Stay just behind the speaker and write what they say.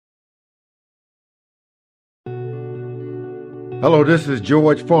Hello, this is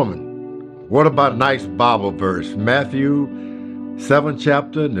George Foreman. What about a nice Bible verse? Matthew 7th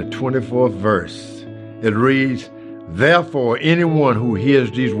chapter and the 24th verse. It reads, "Therefore anyone who hears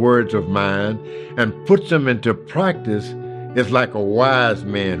these words of mine and puts them into practice is like a wise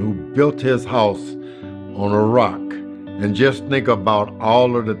man who built his house on a rock." And just think about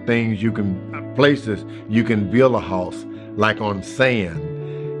all of the places you can build a house, like on sand.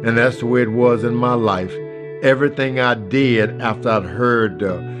 And that's the way it was in my life. Everything I did after I'd heard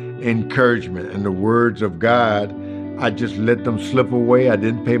the encouragement and the words of God, I just let them slip away. I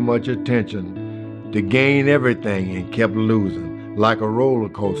didn't pay much attention to gain everything and kept losing. Like a roller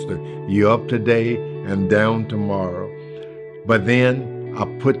coaster, you're up today and down tomorrow. But then I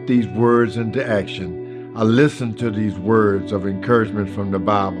put these words into action. I listened to these words of encouragement from the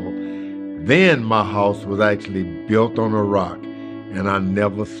Bible. Then my house was actually built on a rock and I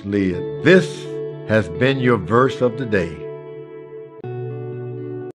never slid. This has been your verse of the day.